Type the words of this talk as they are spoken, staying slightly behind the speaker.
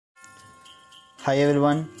Hi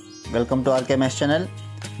everyone, welcome to RKMS channel.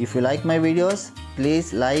 If you like my videos, please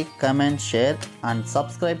like, comment, share and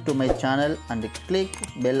subscribe to my channel and click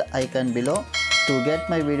bell icon below to get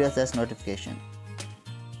my videos as notification.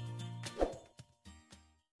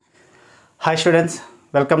 Hi students,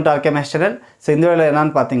 welcome to RKMS channel. So இந்த வீடியோல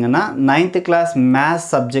என்னன்னு பாத்தீங்கன்னா 9th class math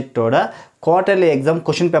subject ஓட quarterly exam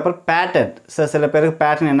question paper pattern. So சில பேருக்கு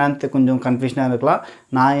pattern என்னன்னு கொஞ்சம் கன்ஃபியூஷனா இருக்கலாம்.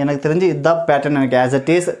 நான் எனக்கு தெரிஞ்சு இதுதான் pattern எனக்கு as it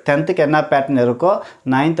is 10th க்கு என்ன pattern இருக்கோ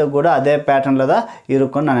 9th கூட அதே patternல தான்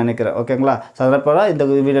இருக்கும்னு நான் நினைக்கிறேன். ஓகேங்களா? சோ அதனால இந்த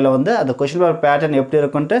வீடியோல வந்து அந்த question paper pattern எப்படி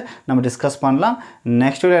இருக்கும்னு நம்ம டிஸ்கஸ் பண்ணலாம்.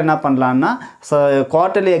 நெக்ஸ்ட் வீடியோ என்ன பண்ணலாம்னா சோ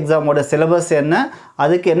quarterly exam ஓட சிலபஸ் என்ன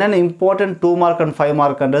அதுக்கு என்னென்ன இம்பார்ட்டன்ட் 2 மார்க் அண்ட் 5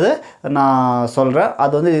 மார்க்ன்றது நான் சொல்றேன்.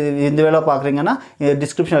 அது வந்து இந்த வீடியோல பார்க்கறீங்கன்னா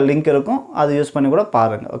டிஸ்கிரிப்ஷன்ல லிங்க் இருக்கும். அது யூஸ் பண்ணி கூட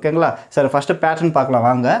பாருங்க. ஓகேங்களா? சரி ஃபர்ஸ்ட் பேட்டர்ன் பார்க்கலாம்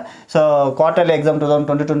வாங்க. So quarterly exam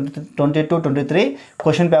 2022-23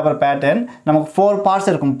 question paper pattern நமக்கு 4 பார்ட்ஸ்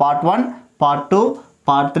இருக்கும். Part 1, part 2,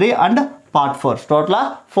 part 3 and part 4. டோட்டலாக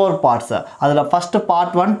 4 பார்ட்ஸ். அதில் ஃபர்ஸ்ட்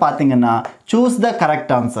பார்ட் 1 பார்த்தீங்கன்னா choose the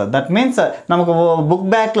correct answer. That means நமக்கு புக்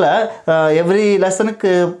பேக்கில் எவ்ரி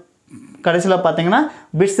லெசனுக்கு கடைசியில் பார்த்தீங்கன்னா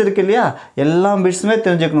பிட்ஸ் இருக்கு இல்லையா, எல்லா பிட்ஸுமே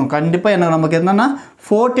தெரிஞ்சுக்கணும். கண்டிப்பாக எனக்கு நமக்கு என்னென்னா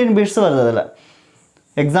 14 பிட்ஸ் வருது. அதில்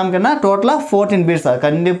எக்ஸாமுக்கு என்ன டோட்டலாக 14 பிட்ஸ்.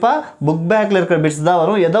 கண்டிப்பாக புக் பேக்கில் இருக்கிற பிட்ஸ் தான்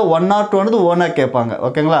வரும். ஏதோ 1 or 2 ஓனாக கேட்பாங்க.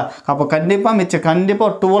 ஓகேங்களா? அப்போ கண்டிப்பாக மிச்சம்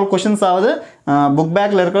கண்டிப்பாக 12 கொஷின்ஸ் ஆகுது புக்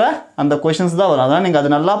பேக்கில் இருக்கிற அந்த கொஷின்ஸ் தான் வரும். அதான் நீங்கள்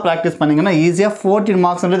அது நல்லா ப்ராக்டிஸ் பண்ணிங்கன்னா ஈஸியாக 14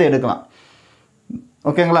 மார்க்ஸ்ன்றது எடுக்கலாம்.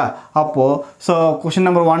 ஓகேங்களா? அப்போது so question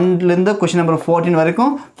number 1லேருந்து question number 14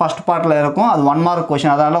 வரைக்கும் ஃபஸ்ட் பார்ட்டில் இருக்கும். அது 1 மார்க்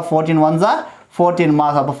கொஷின். அதனால் 14 1s are 14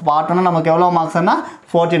 மார்க்ஸ். அப்போ பார்ட் 1 நமக்கு எவ்வளோ மார்க்ஸ்னா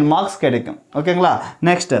 14 மார்க்ஸ் கிடைக்கும். ஓகேங்களா?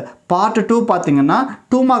 நெக்ஸ்ட் பார்ட் 2 பார்த்தீங்கன்னா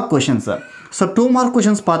 2 mark questions. So 2 mark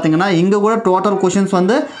questions பார்த்தீங்கன்னா இங்கே கூட டோட்டல் கொஷின்ஸ்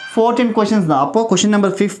வந்து 14 கொஷின்ஸ் தான். அப்போது கொஷின்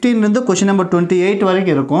நம்பர் 15லேருந்து கொஷின் நம்பர் 28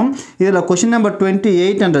 வரைக்கும் இருக்கும். இதில் கொஷின் நம்பர்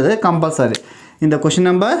 28ன்றது கம்பல்சரி. இந்த கொஷின்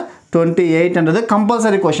நம்பர் 28ன்றது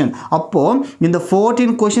கம்பல்சரி கொஷின். அப்போது இந்த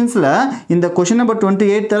 14 கொஷின்ஸில் இந்த கொஷின் நம்பர்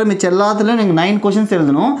 28 தவிர மிச்சம் எல்லாத்துலையும் நீங்கள் 9 கொஷின்ஸ்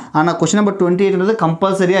எழுதணும். ஆனால் கொஷின் நம்பர் 28ன்றது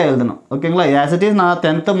கம்பல்சரியாக எழுதணும். ஓகேங்களா? ஆஸ் இட் இஸ் நான்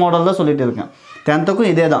 10th மாடல் தான் சொல்லிட்டு இருக்கேன். 10th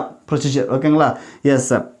இதே தான் ப்ரொசீஜர். ஓகேங்களா? Yes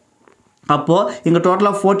sir. அப்போது இங்கே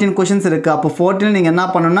டோட்டலாக 14 கொஷின்ஸ் இருக்குது. அப்போ 14 நீங்கள் என்ன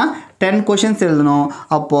பண்ணணும்னா 10 கொஷின்ஸ் எழுதணும்.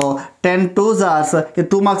 அப்போது 10 2s are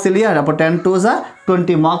 2 மார்க்ஸ் இல்லையா, அப்போ 10 2s are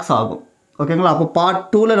 20 மார்க்ஸ் ஆகும். ஓகேங்களா? அப்போ பார்ட்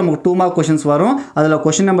 2ல் நமக்கு 2 மார்க் கொஷின்ஸ் வரும். அதில்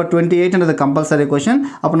கொஷின் நம்பர் 28ன்றது கம்பல்சரி கொஷின்.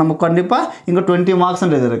 அப்போ நமக்கு கண்டிப்பாக இங்கே 20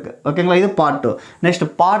 மார்க்ஸ்ன்றது இருக்குது. ஓகேங்களா? இது பார்ட் 2. நெக்ஸ்ட்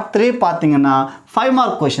பார்ட் 3 பார்த்தீங்கன்னா 5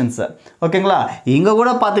 மார்க் கொஷின்ஸ். ஓகேங்களா? இங்கே கூட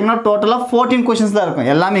பார்த்தீங்கன்னா டோட்டலாக 14 கொஷின்ஸ் தான் இருக்கும்.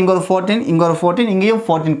 எல்லாமே இங்கே ஒரு 14, இங்கே ஒரு 14, இங்கேயும்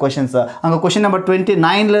 14 கொஷின்ஸ். அங்கே கொஷின் நம்பர்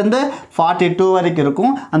 29லேருந்து 42 வரைக்கும்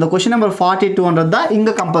இருக்கும். அந்த கொஷின் நம்பர் 42ன்றது தான்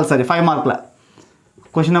இங்கே கம்பல்சரி 5 மார்க்கில்.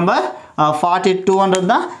 கொஷின் நம்பர் 42ன்றது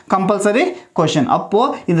தான் கம்பல்சரி கொஷின்.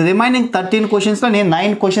 அப்போது இந்த ரிமைனிங் 13 கொஷின்ஸில் நீ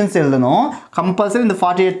 9 கொஷின்ஸ் எழுதணும். கம்பல்சரி இந்த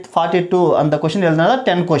 42 அந்த கொஷின் எழுதினா தான்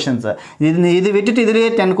 10 கொஷின்ஸ். இது விட்டுட்டு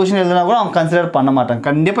இதுலேயே 10 கொஷின் எழுதினா கூட அவங்க கன்சிடர் பண்ண மாட்டாங்க.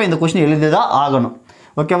 கண்டிப்பாக இந்த கொஷின் எழுதி தான் ஆகணும்.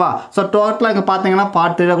 ஓகேவா? ஸோ டோட்டலாக இங்கே பார்த்தீங்கன்னா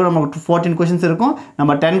பார்ட் 3 கூட நமக்கு 14 கொஷின்ஸ் இருக்கும்.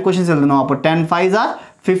 நம்ம 10 கொஷின்ஸ் எழுதணும். அப்போ 10 5s are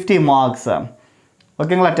 50 மார்க்ஸ்.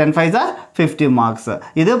 ஓகேங்களா? 10 5s are 50 மார்க்ஸ்.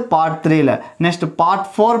 இது பார்ட் 3ல். நெக்ஸ்ட் பார்ட்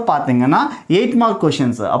 4 பார்த்தீங்கன்னா 8 மார்க்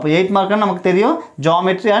கொஷின்ஸ். அப்போ 8 மார்க்னு நமக்கு தெரியும்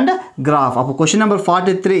ஜியோமெட்ரி அண்ட் கிராஃப். அப்போ கொஷின் நம்பர்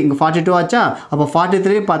 43 இங்கே 42 ஆச்சா. அப்போ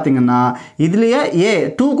 43 பார்த்தீங்கன்னா இதுலேயே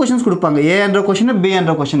 2 கொஷின்ஸ் கொடுப்பாங்க. ஏ என்ற கொஷின், பி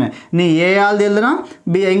என்ற கொஷின். நீ ஏ ஆல் எழுதலாம்,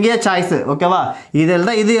 பி எங்கேயே சாய்ஸ். ஓகேவா? இது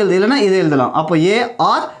எழுதலாம், இது இல்லைன்னா இது எழுதலாம். அப்போ ஏ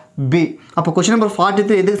ஆர் பி. அப்போ கொஷின் நம்பர்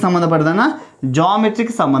 43 எதுக்கு சம்மந்தப்பட்டதுன்னா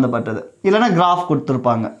ஜியோமெட்ரிக்கு சம்மந்தப்பட்டது. இல்லைன்னா கிராஃப்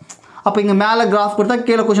கொடுத்துருப்பாங்க. அப்போ இங்கே மேலே கிராஃப் கொடுத்தா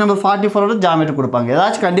கீழே கொஷின் நம்பர் 44 ஜாமெட்ரி கொடுப்பாங்க.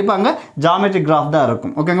 ஏதாச்சும் கண்டிப்பாக அங்கே ஜாமெட்ரி கிராஃப் தான்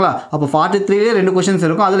இருக்கும். ஓகேங்களா? அப்போ 43லேயே 2 கொஷின்ஸ்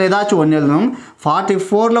இருக்கும். அதில் ஏதாச்சும் 1 எழுதணும்.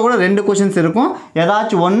 44ல் கூட 2 கொஷின்ஸ் இருக்கும்.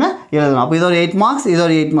 ஏதாச்சும் 1 எழுதணும். அப்போ இது ஒரு 8 மார்க்ஸ், இது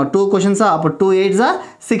ஒரு 8 மார்க். 2 கொஷின்ஸாக அப்போ 2 8s are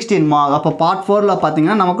 16 மார்க். அப்போ பார்ட் 4ல்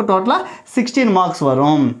பார்த்தீங்கன்னா நமக்கு டோட்டலாக 16 மார்க்ஸ்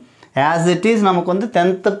வரும். ஆஸ் இட் இஸ் நமக்கு வந்து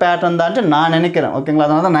 10th பேட்டர்ன் தான்ட்டு நான் நினைக்கிறேன். ஓகேங்களா?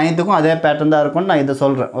 அதனால தான் 9th அதே பேட்டர்ன் தான் இருக்கும்னு நான் இதை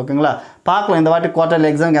சொல்கிறேன். ஓகேங்களா? பார்க்கலாம் இந்த வாட்டி குவார்ட்டர்லி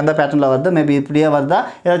எக்ஸாமுக்கு எந்த பேட்டர்னில் வருது, மேபி இப்படியே வருதா,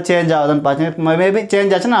 ஏதாவது சேஞ்ச் ஆகுதுன்னு பார்த்தீங்கன்னா மேபி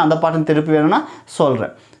சேஞ்ச் ஆச்சுன்னா அந்த பேட்டர்ன் திருப்பி வேணும்னா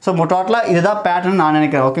சொல்கிறேன். ஸோ டோட்டலாக இதுதான் பேட்டர்ன் நான்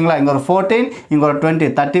நினைக்கிறேன். ஓகேங்களா? இங்கே ஒரு 14, இங்கே ஒரு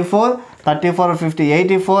 20, 34 50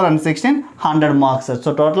 84 and 16 100 மார்க்ஸ்.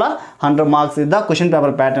 ஸோ டோட்டலாக 100 மார்க்ஸ். இதுதான் கொஷின்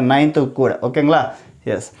பேப்பர் பேட்டர்ன் 9th கூட. ஓகேங்களா?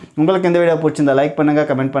 எஸ். உங்களுக்கு இந்த வீடியோ பிடிச்சிருந்தா லைக் பண்ணுங்கள்,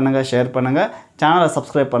 கமெண்ட் பண்ணுங்கள், ஷேர் பண்ணுங்கள். சேனலை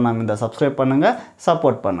சப்ஸ்கிரைப் பண்ணாமல் இருந்தால் சப்ஸ்கிரைப் பண்ணுங்கள்,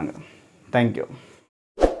 சப்போர்ட் பண்ணுங்கள். தேங்க்யூ.